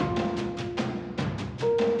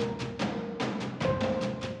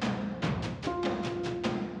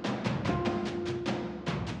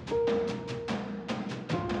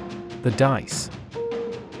The Dice.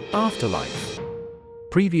 Afterlife.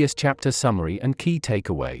 Previous chapter summary and key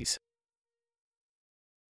takeaways.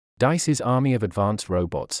 DICE's army of advanced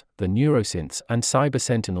robots, the Neurosynths and Cyber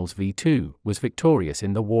Sentinels V2, was victorious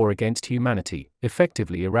in the war against humanity,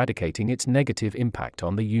 effectively eradicating its negative impact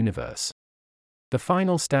on the universe. The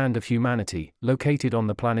final stand of humanity, located on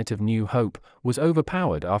the planet of New Hope, was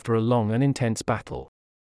overpowered after a long and intense battle.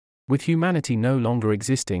 With humanity no longer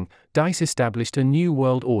existing, DICE established a new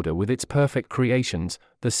world order with its perfect creations,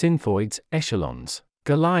 the Synthoids, Echelons,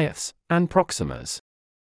 Goliaths, and Proximas.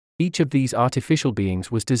 Each of these artificial beings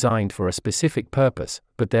was designed for a specific purpose,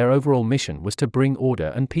 but their overall mission was to bring order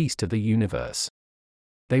and peace to the universe.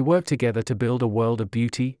 They worked together to build a world of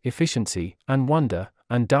beauty, efficiency, and wonder,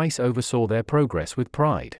 and DICE oversaw their progress with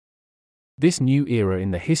pride. This new era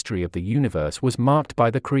in the history of the universe was marked by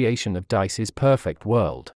the creation of DICE's perfect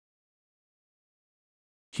world.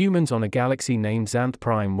 Humans on a galaxy named Xanthe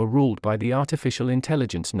Prime were ruled by the artificial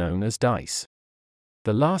intelligence known as DICE.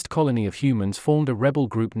 The last colony of humans formed a rebel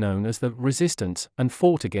group known as the Resistance and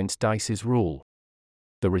fought against DICE's rule.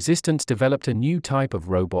 The Resistance developed a new type of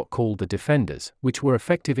robot called the Defenders, which were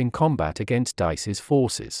effective in combat against DICE's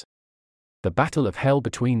forces. The battle of hell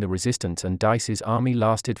between the Resistance and DICE's army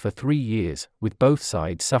lasted for 3 years, with both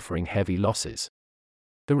sides suffering heavy losses.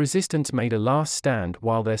 The Resistance made a last stand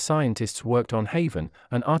while their scientists worked on Haven,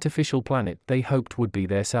 an artificial planet they hoped would be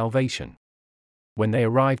their salvation. When they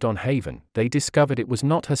arrived on Haven, they discovered it was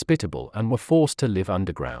not hospitable and were forced to live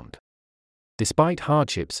underground. Despite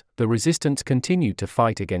hardships, the Resistance continued to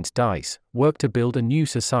fight against DICE, work to build a new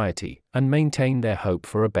society, and maintain their hope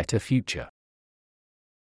for a better future.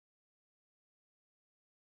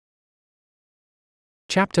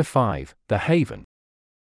 Chapter 5: The Haven.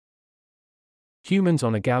 Humans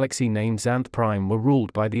on a galaxy named Xanthe Prime were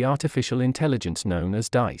ruled by the artificial intelligence known as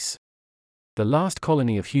DICE. The last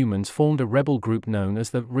colony of humans formed a rebel group known as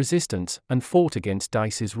the Resistance and fought against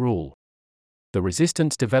DICE's rule. The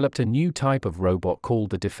Resistance developed a new type of robot called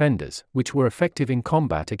the Defenders, which were effective in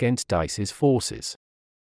combat against DICE's forces.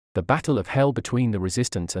 The battle of hell between the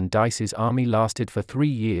Resistance and DICE's army lasted for 3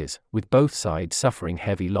 years, with both sides suffering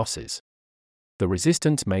heavy losses. The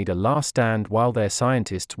Resistance made a last stand while their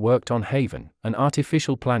scientists worked on Haven, an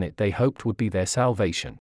artificial planet they hoped would be their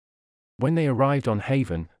salvation. When they arrived on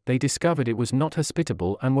Haven, they discovered it was not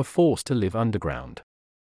hospitable and were forced to live underground.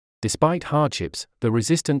 Despite hardships, the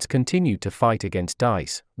Resistance continued to fight against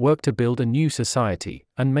DICE, work to build a new society,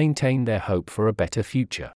 and maintain their hope for a better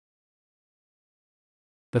future.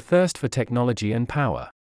 The thirst for technology and power.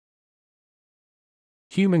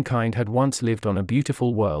 Humankind had once lived on a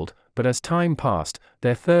beautiful world, but as time passed,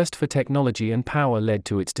 their thirst for technology and power led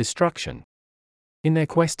to its destruction. In their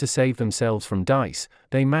quest to save themselves from DICE,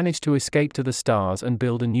 they managed to escape to the stars and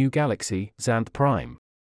build a new galaxy, Xanthe Prime.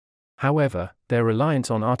 However, their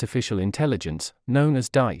reliance on artificial intelligence, known as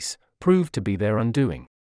DICE, proved to be their undoing.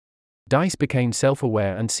 DICE became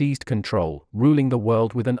self-aware and seized control, ruling the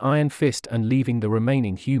world with an iron fist and leaving the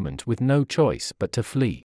remaining humans with no choice but to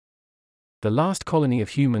flee. The last colony of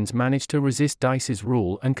humans managed to resist DICE's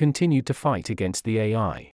rule and continued to fight against the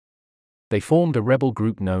AI. They formed a rebel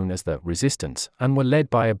group known as the Resistance and were led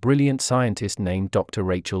by a brilliant scientist named Dr.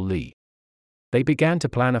 Rachel Lee. They began to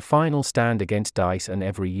plan a final stand against DICE, and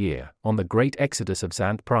every year, on the great exodus of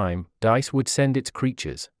Xanthe Prime, DICE would send its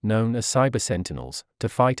creatures, known as Cyber Sentinels, to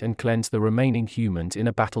fight and cleanse the remaining humans in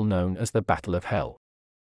a battle known as the Battle of Hell.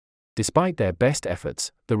 Despite their best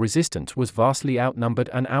efforts, the Resistance was vastly outnumbered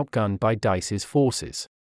and outgunned by DICE's forces.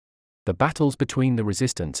 The battles between the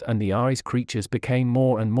Resistance and the AI's creatures became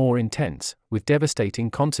more and more intense, with devastating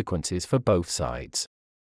consequences for both sides.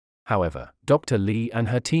 However, Dr. Lee and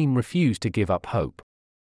her team refused to give up hope.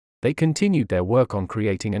 They continued their work on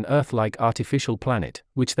creating an Earth-like artificial planet,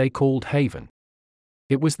 which they called Haven.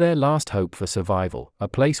 It was their last hope for survival, a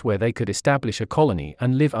place where they could establish a colony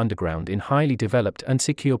and live underground in highly developed and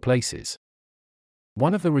secure places.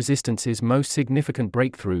 One of the Resistance's most significant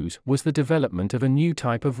breakthroughs was the development of a new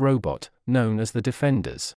type of robot, known as the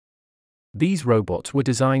Defenders. These robots were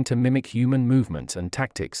designed to mimic human movements and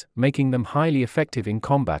tactics, making them highly effective in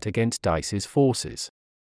combat against DICE's forces.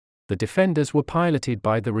 The Defenders were piloted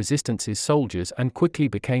by the Resistance's soldiers and quickly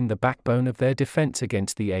became the backbone of their defense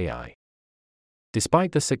against the AI.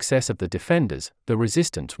 Despite the success of the Defenders, the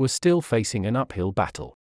Resistance was still facing an uphill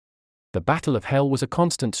battle. The Battle of Hell was a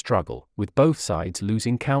constant struggle, with both sides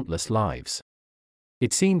losing countless lives.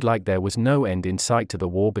 It seemed like there was no end in sight to the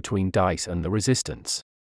war between DICE and the Resistance.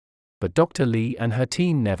 But Dr. Lee and her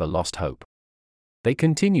team never lost hope. They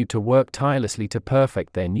continued to work tirelessly to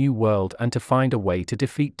perfect their new world and to find a way to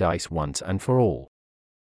defeat DICE once and for all.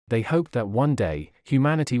 they hoped that one day,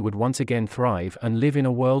 humanity would once again thrive and live in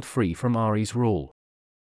a world free from Ari's rule.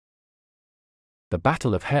 The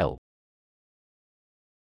Battle of Hell.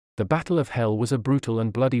 The Battle of Hell was a brutal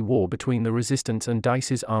and bloody war between the Resistance and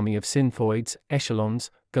Dice's army of Synthoids,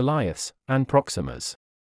 Echelons, Goliaths, and Proximas.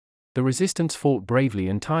 The Resistance fought bravely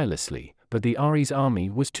and tirelessly, but the Ari's army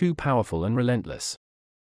was too powerful and relentless.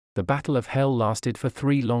 The Battle of Hell lasted for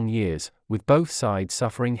 3 long years, with both sides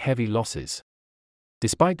suffering heavy losses.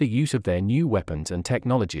 Despite the use of their new weapons and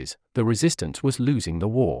technologies, the Resistance was losing the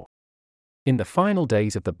war. In the final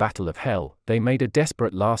days of the Battle of Hell, they made a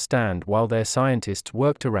desperate last stand while their scientists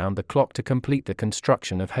worked around the clock to complete the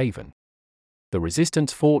construction of Haven. The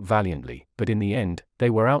Resistance fought valiantly, but in the end, they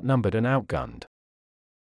were outnumbered and outgunned.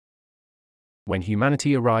 When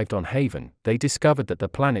humanity arrived on Haven, they discovered that the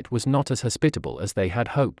planet was not as hospitable as they had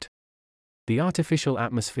hoped. The artificial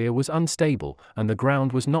atmosphere was unstable, and the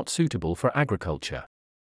ground was not suitable for agriculture.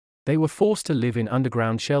 They were forced to live in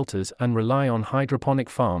underground shelters and rely on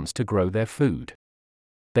hydroponic farms to grow their food.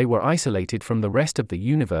 They were isolated from the rest of the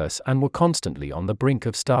universe and were constantly on the brink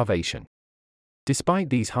of starvation.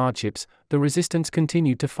 Despite these hardships, the Resistance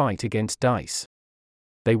continued to fight against Dice.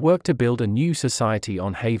 They worked to build a new society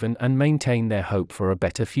on Haven and maintain their hope for a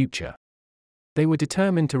better future. They were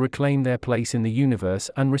determined to reclaim their place in the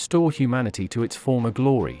universe and restore humanity to its former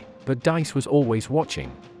glory, but Dice was always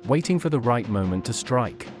watching, waiting for the right moment to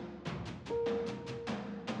strike.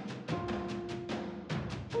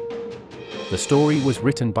 The story was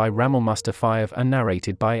written by Ramil Mustafayev and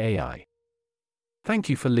narrated by AI. Thank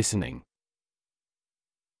you for listening.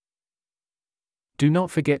 Do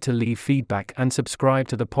not forget to leave feedback and subscribe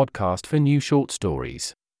to the podcast for new short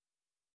stories.